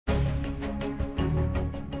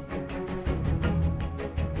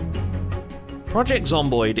Project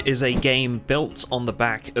Zomboid is a game built on the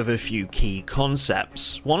back of a few key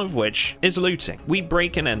concepts, one of which is looting. We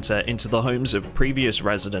break and enter into the homes of previous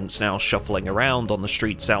residents now shuffling around on the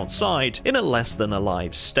streets outside in a less than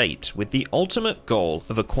alive state, with the ultimate goal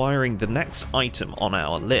of acquiring the next item on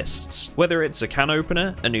our lists. Whether it's a can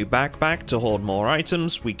opener, a new backpack to hoard more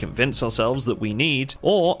items we convince ourselves that we need,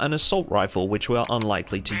 or an assault rifle which we are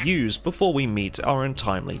unlikely to use before we meet our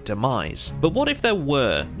untimely demise. But what if there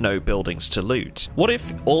were no buildings to loot? What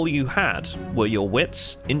if all you had were your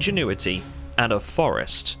wits, ingenuity, and a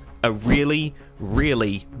forest? A really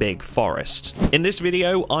big forest. In this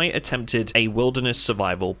video, I attempted a wilderness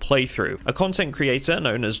survival playthrough. A content creator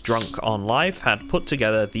known as DrunkOnLife had put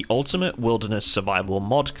together the ultimate wilderness survival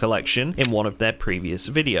mod collection in one of their previous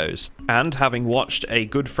videos. And having watched a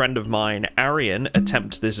good friend of mine, Arean,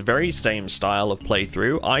 attempt this very same style of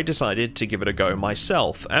playthrough, I decided to give it a go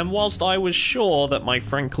myself. And whilst I was sure that my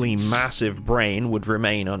frankly massive brain would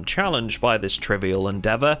remain unchallenged by this trivial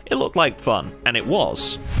endeavor, it looked like fun. And it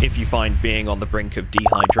was, if you find being on the brink of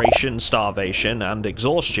dehydration, starvation, and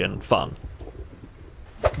exhaustion fun.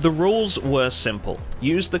 The rules were simple.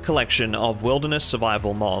 Use the collection of wilderness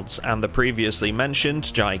survival mods and the previously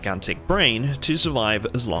mentioned gigantic brain to survive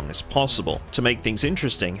as long as possible. To make things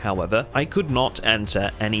interesting, however, I could not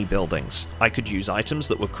enter any buildings. I could use items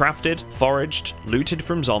that were crafted, foraged, looted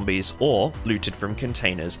from zombies, or looted from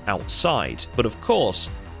containers outside. But of course,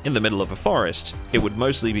 in the middle of a forest, it would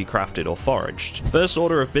mostly be crafted or foraged. First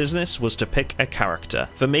order of business was to pick a character.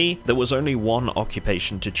 For me, there was only one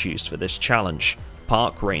occupation to choose for this challenge: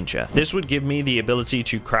 Park Ranger. This would give me the ability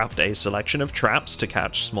to craft a selection of traps to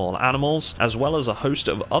catch small animals, as well as a host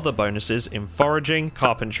of other bonuses in foraging,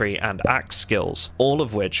 carpentry, and axe skills, all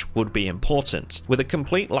of which would be important. With a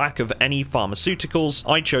complete lack of any pharmaceuticals,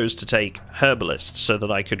 I chose to take Herbalist so that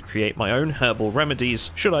I could create my own herbal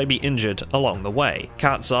remedies should I be injured along the way.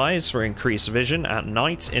 Cat's Eyes for increased vision at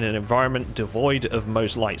night in an environment devoid of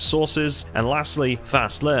most light sources, and lastly,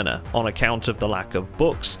 Fast Learner on account of the lack of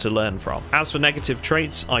books to learn from. As for negative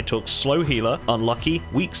traits, I took Slow Healer, Unlucky,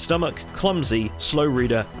 Weak Stomach, Clumsy, Slow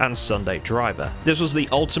Reader, and Sunday Driver. This was the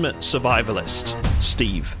ultimate survivalist,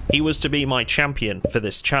 Steve. He was to be my champion for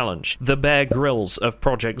this challenge, the Bear Grylls of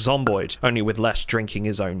Project Zomboid, only with less drinking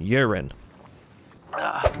his own urine.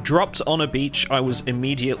 Dropped on a beach, I was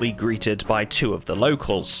immediately greeted by two of the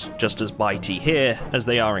locals, just as bitey here as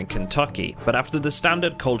they are in Kentucky, but after the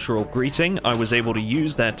standard cultural greeting, I was able to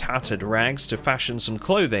use their tattered rags to fashion some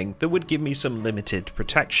clothing that would give me some limited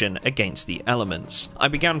protection against the elements. I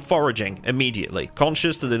began foraging immediately,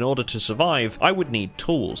 conscious that in order to survive, I would need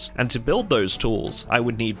tools, and to build those tools, I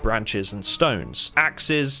would need branches and stones.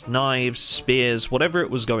 Axes, knives, spears, whatever it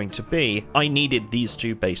was going to be, I needed these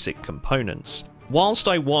two basic components. Whilst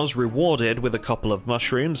I was rewarded with a couple of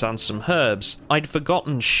mushrooms and some herbs, I'd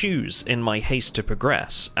forgotten shoes in my haste to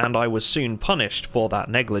progress, and I was soon punished for that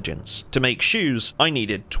negligence. To make shoes, I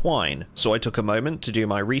needed twine, so I took a moment to do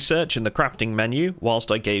my research in the crafting menu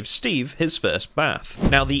whilst I gave Steve his first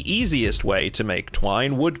bath. Now, the easiest way to make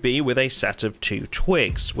twine would be with a set of 2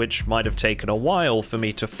 twigs, which might have taken a while for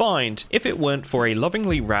me to find if it weren't for a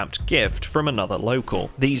lovingly wrapped gift from another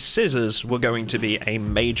local. These scissors were going to be a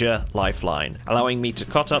major lifeline, allowing me to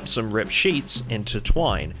cut up some ripped sheets into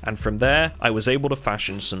twine, and from there I was able to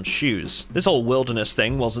fashion some shoes. This whole wilderness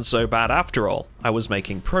thing wasn't so bad after all. I was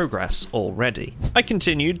making progress already. I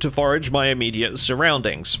continued to forage my immediate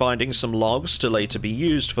surroundings, finding some logs to later be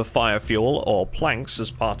used for fire fuel or planks as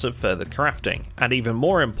part of further crafting, and even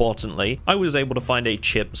more importantly, I was able to find a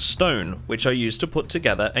chipped stone, which I used to put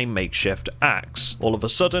together a makeshift axe. All of a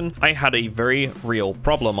sudden, I had a very real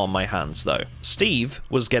problem on my hands though. Steve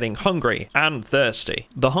was getting hungry and thirsty.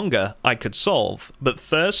 The hunger I could solve, but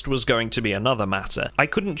thirst was going to be another matter. I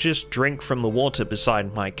couldn't just drink from the water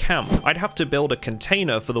beside my camp. I'd have to build a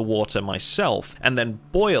container for the water myself and then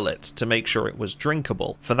boil it to make sure it was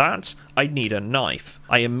drinkable. For that, I'd need a knife.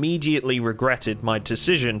 I immediately regretted my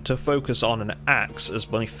decision to focus on an axe as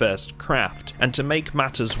my first craft, and to make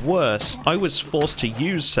matters worse, I was forced to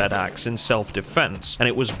use said axe in self-defense, and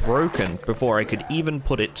it was broken before I could even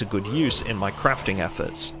put it to good use in my crafting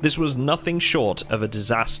efforts. This was nothing short of a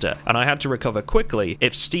disaster, and I had to recover quickly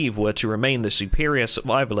if Steve were to remain the superior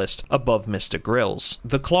survivalist above Mr. Grills.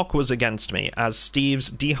 The clock was against me as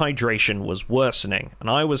Steve's dehydration was worsening, and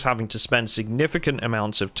I was having to spend significant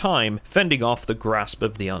amounts of time fending off the grasp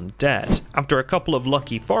of the undead. After a couple of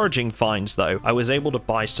lucky foraging finds though, I was able to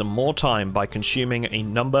buy some more time by consuming a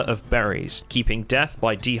number of berries, keeping death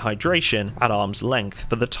by dehydration at arm's length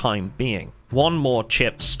for the time being. One more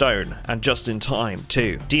chipped stone, and just in time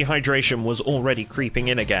too. Dehydration was already creeping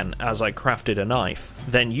in again as I crafted a knife,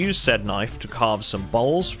 then used said knife to carve some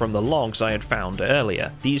bowls from the logs I had found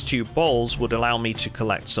earlier. These 2 bowls would allow me to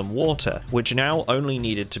collect some water, which now only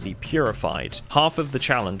needed to be purified. Half of the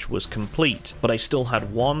challenge was complete, but I still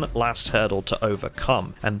had one last hurdle to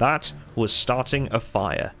overcome, and that was starting a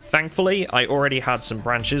fire. Thankfully, I already had some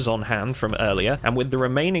branches on hand from earlier, and with the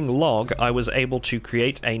remaining log, I was able to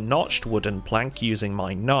create a notched wooden plank using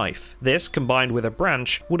my knife. This, combined with a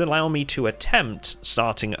branch, would allow me to attempt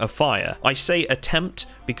starting a fire. I say attempt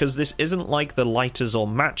because this isn't like the lighters or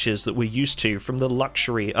matches that we're used to from the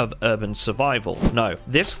luxury of urban survival. No,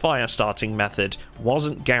 this fire starting method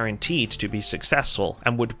wasn't guaranteed to be successful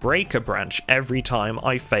and would break a branch every time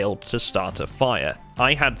I failed to start a fire.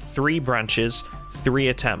 I had 3 branches, 3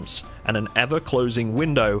 attempts, and an ever-closing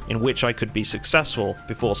window in which I could be successful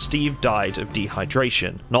before Steve died of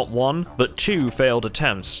dehydration. Not 1, but 2 failed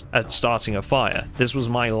attempts at starting a fire. This was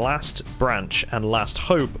my last branch and last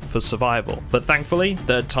hope for survival. But thankfully,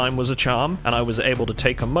 3rd time was a charm, and I was able to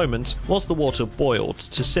take a moment whilst the water boiled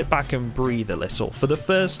to sit back and breathe a little for the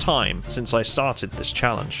first time since I started this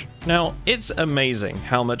challenge. Now, it's amazing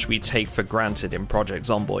how much we take for granted in Project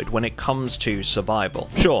Zomboid when it comes to survival.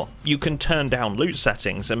 Sure, you can turn down loot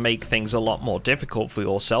settings and make things a lot more difficult for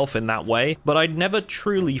yourself in that way, but I'd never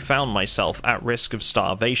truly found myself at risk of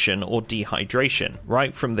starvation or dehydration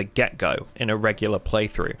right from the get-go in a regular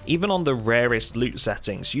playthrough. Even on the rarest loot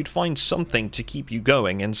settings, you'd find something to keep you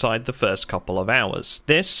going inside the first couple of hours.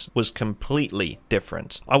 This was completely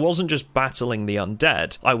different. I wasn't just battling the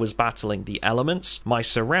undead, I was battling the elements, my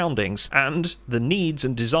surroundings, and the needs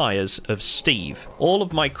and desires of Steve. All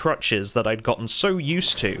of my crutches that I'd gotten so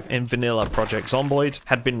used to in vanilla Project Zomboid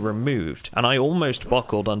had been removed, and I almost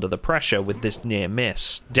buckled under the pressure with this near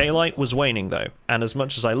miss. Daylight was waning though, and as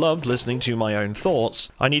much as I loved listening to my own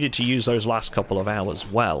thoughts, I needed to use those last couple of hours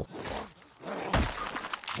well.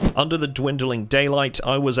 Under the dwindling daylight,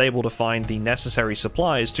 I was able to find the necessary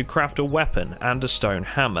supplies to craft a weapon and a stone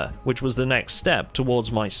hammer, which was the next step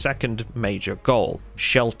towards my second major goal,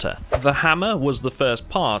 shelter. The hammer was the first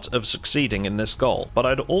part of succeeding in this goal, but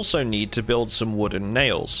I'd also need to build some wooden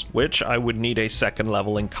nails, which I would need a 2nd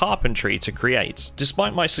level in carpentry to create.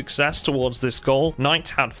 Despite my success towards this goal, night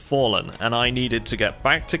had fallen, and I needed to get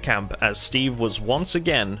back to camp as Steve was once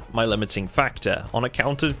again my limiting factor on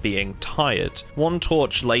account of being tired. One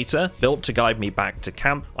torch later, built to guide me back to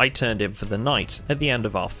camp, I turned in for the night at the end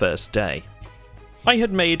of our first day. I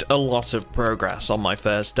had made a lot of progress on my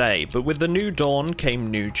first day, but with the new dawn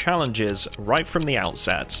came new challenges right from the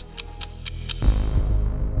outset.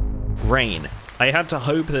 Rain. I had to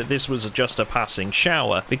hope that this was just a passing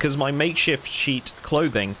shower, because my makeshift sheet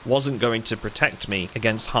clothing wasn't going to protect me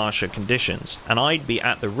against harsher conditions, and I'd be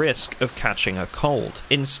at the risk of catching a cold.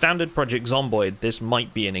 In standard Project Zomboid, this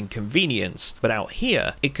might be an inconvenience, but out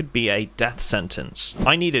here, it could be a death sentence.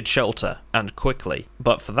 I needed shelter, and quickly,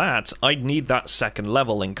 but for that, I'd need that 2nd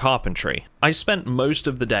level in carpentry. I spent most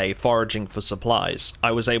of the day foraging for supplies.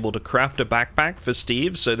 I was able to craft a backpack for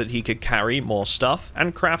Steve so that he could carry more stuff,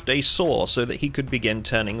 and craft a saw so that he could begin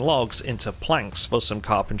turning logs into planks for some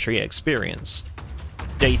carpentry experience.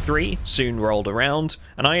 Day 3 soon rolled around,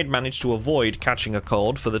 and I had managed to avoid catching a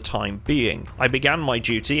cold for the time being. I began my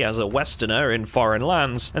duty as a Westerner in foreign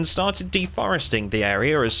lands and started deforesting the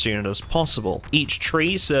area as soon as possible. Each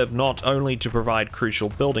tree served not only to provide crucial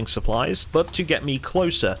building supplies, but to get me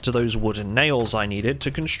closer to those wooden nails I needed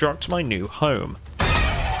to construct my new home.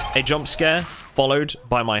 A jump scare, followed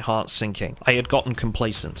by my heart sinking. I had gotten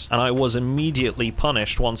complacent, and I was immediately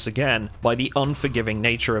punished once again by the unforgiving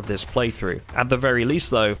nature of this playthrough. At the very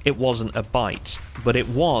least though, it wasn't a bite, but it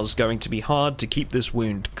was going to be hard to keep this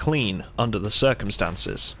wound clean under the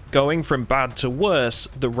circumstances. Going from bad to worse,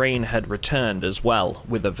 the rain had returned as well,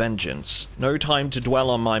 with a vengeance. No time to dwell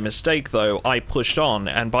on my mistake though, I pushed on,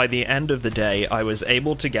 and by the end of the day I was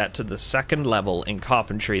able to get to the 2nd level in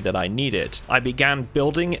carpentry that I needed. I began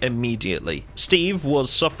building immediately. Steve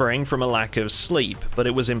was suffering from a lack of sleep, but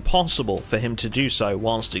it was impossible for him to do so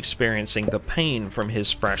whilst experiencing the pain from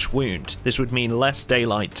his fresh wound. This would mean less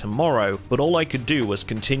daylight tomorrow, but all I could do was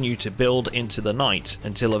continue to build into the night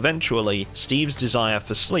until eventually Steve's desire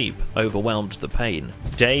for sleep sleep overwhelmed the pain.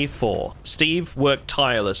 Day 4. Steve worked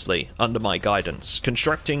tirelessly under my guidance,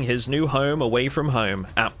 constructing his new home away from home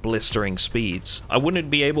at blistering speeds. I wouldn't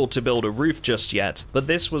be able to build a roof just yet, but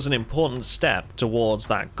this was an important step towards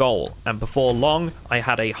that goal, and before long I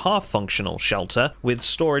had a half-functional shelter with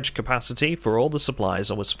storage capacity for all the supplies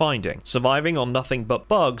I was finding. Surviving on nothing but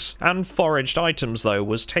bugs and foraged items though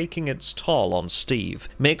was taking its toll on Steve.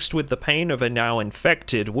 Mixed with the pain of a now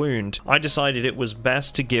infected wound, I decided it was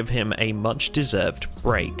best to give him a much-deserved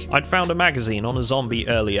break. I'd found a magazine on a zombie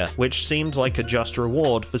earlier, which seemed like a just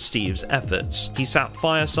reward for Steve's efforts. He sat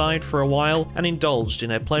fireside for a while and indulged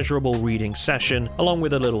in a pleasurable reading session, along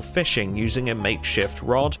with a little fishing using a makeshift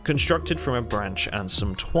rod constructed from a branch and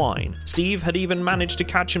some twine. Steve had even managed to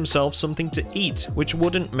catch himself something to eat, which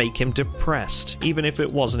wouldn't make him depressed, even if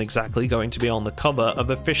it wasn't exactly going to be on the cover of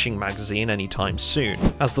a fishing magazine anytime soon.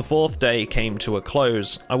 As the 4th day came to a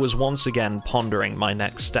close, I was once again pondering my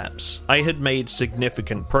next steps. I had made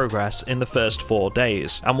significant progress in the first 4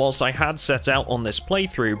 days, and whilst I had set out on this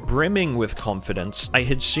playthrough brimming with confidence, I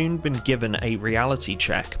had soon been given a reality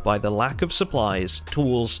check by the lack of supplies,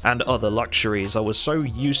 tools, and other luxuries I was so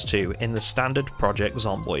used to in the standard Project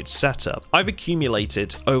Zomboid setup. I've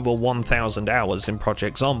accumulated over 1,000 hours in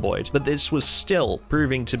Project Zomboid, but this was still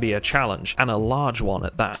proving to be a challenge, and a large one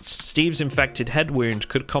at that. Steve's infected head wound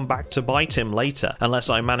could come back to bite him later, unless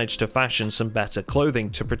I managed to fashion some better clothing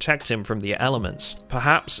to protect him from the elements.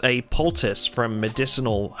 Perhaps a poultice from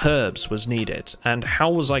medicinal herbs was needed, and how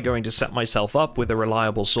was I going to set myself up with a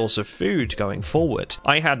reliable source of food going forward?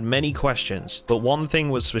 I had many questions, but one thing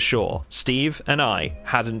was for sure: Steve and I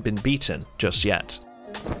hadn't been beaten just yet.